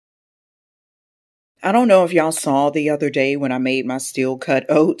I don't know if y'all saw the other day when I made my steel cut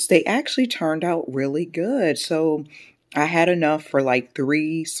oats. They actually turned out really good. So I had enough for like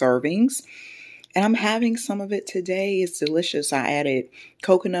 3 servings. And I'm having some of it today. It's delicious. I added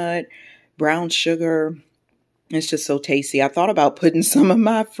coconut, brown sugar. It's just so tasty. I thought about putting some of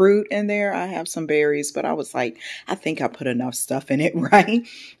my fruit in there. I have some berries, but I was like, I think I put enough stuff in it, right?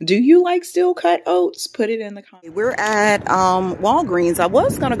 Do you like steel cut oats? Put it in the comments. We're at Walgreens. I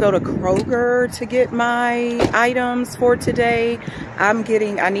was going to go to Kroger to get my items for today. I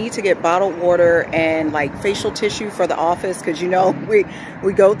need to get bottled water and like facial tissue for the office because, you know,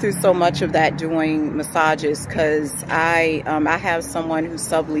 we go through so much of that doing massages because I have someone who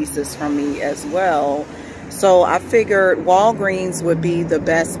subleases from me as well. So I figured Walgreens would be the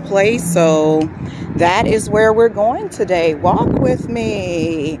best place. So that is where we're going today. Walk with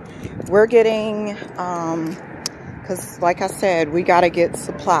me. We're getting, because like I said, we got to get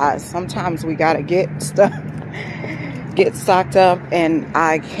supplies. Sometimes we got to get stuff, get stocked up. And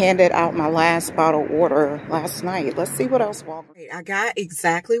I handed out my last bottle order last night. Let's see what else Walgreens. I got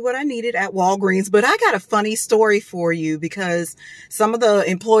exactly what I needed at Walgreens, but I got a funny story for you because some of the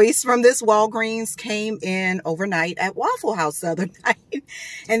employees from this Walgreens came in overnight at Waffle House the other night.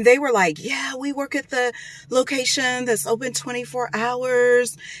 And they were like, yeah, we work at the location that's open 24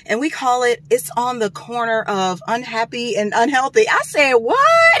 hours. And we call it, it's on the corner of unhappy and unhealthy. I said,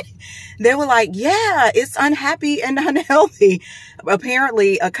 what? They were like, yeah, it's unhappy and unhealthy.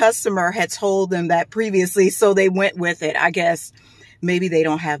 Apparently, a customer had told them that previously, so they went with it. I guess maybe they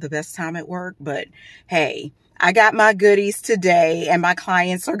don't have the best time at work, but hey, I got my goodies today and my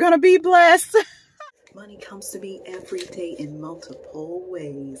clients are going to be blessed. Money comes to me every day in multiple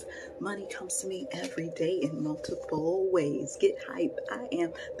ways. Money comes to me every day in multiple ways. Get hype. I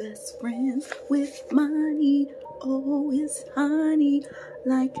am best friends with money. Oh, it's honey,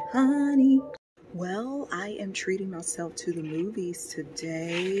 like honey. Well, I am treating myself to the movies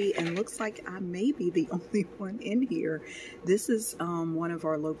today, and looks like I may be the only one in here. This is one of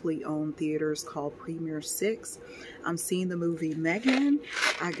our locally owned theaters called Premier 6. I'm seeing the movie Megan.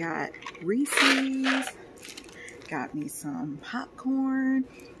 I got Reese's, got me some popcorn.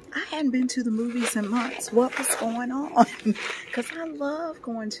 I hadn't been to the movies in months. What was going on? Because I love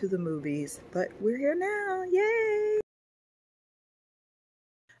going to the movies, but we're here now. Yay!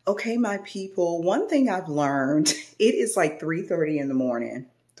 Okay, my people, one thing I've learned, it is like 3:30 in the morning,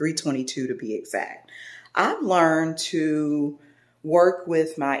 3:22 to be exact. I've learned to work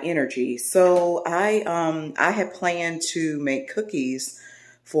with my energy. So I had planned to make cookies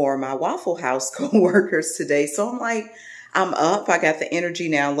for my Waffle House co-workers today. So I'm like, I'm up, I got the energy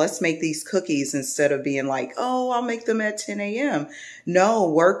now. Let's make these cookies instead of being like, oh, I'll make them at 10 a.m. No,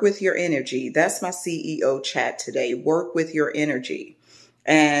 work with your energy. That's my CEO chat today. Work with your energy.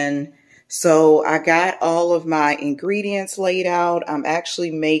 And so I got all of my ingredients laid out. I'm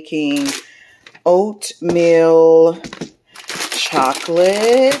actually making oatmeal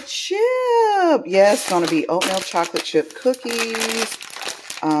chocolate chip. Yeah, it's going to be oatmeal chocolate chip cookies.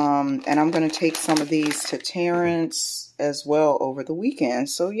 And I'm going to take some of these to Terrence as well over the weekend.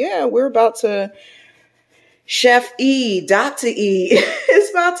 So yeah, we're about to, Chef E, Dr. E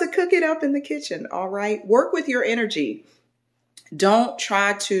is about to cook it up in the kitchen. All right. Work with your energy. Don't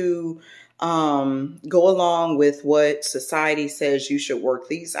try to go along with what society says you should work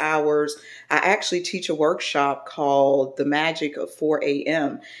these hours. I actually teach a workshop called The Magic of 4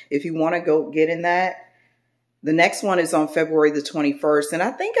 a.m. If you want to go get in that, the next one is on February the 21st. And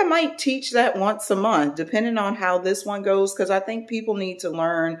I think I might teach that once a month, depending on how this one goes, because I think people need to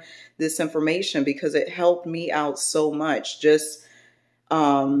learn this information because it helped me out so much. Just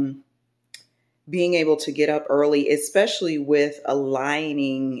being able to get up early, especially with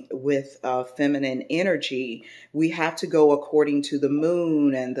aligning with feminine energy. We have to go according to the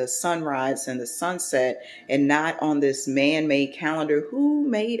moon and the sunrise and the sunset and not on this man-made calendar. Who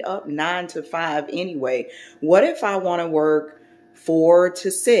made up 9 to 5 anyway? What if I want to work 4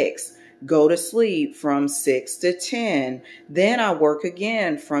 to 6? Go to sleep from 6 to 10. Then I work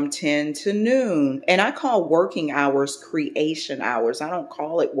again from 10 to noon. And I call working hours creation hours. I don't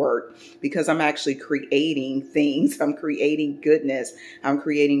call it work because I'm actually creating things. I'm creating goodness. I'm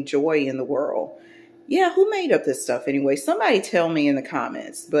creating joy in the world. Yeah, who made up this stuff anyway? Somebody tell me in the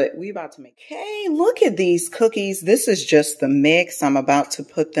comments. But we about to make. Hey, look at these cookies. This is just the mix. I'm about to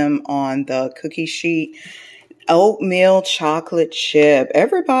put them on the cookie sheet. Oatmeal chocolate chip.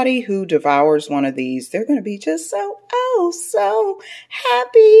 Everybody who devours one of these, they're going to be just so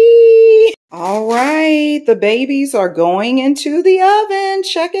happy. All right, the babies are going into the oven.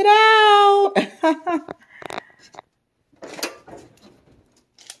 Check it out.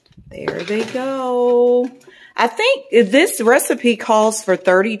 There they go. I think this recipe calls for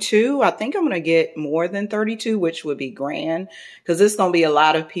 32. I think I'm going to get more than 32, which would be grand because there's going to be a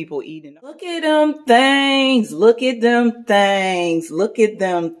lot of people eating. Look at them things. Look at them things. Look at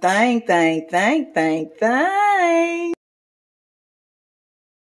them thing.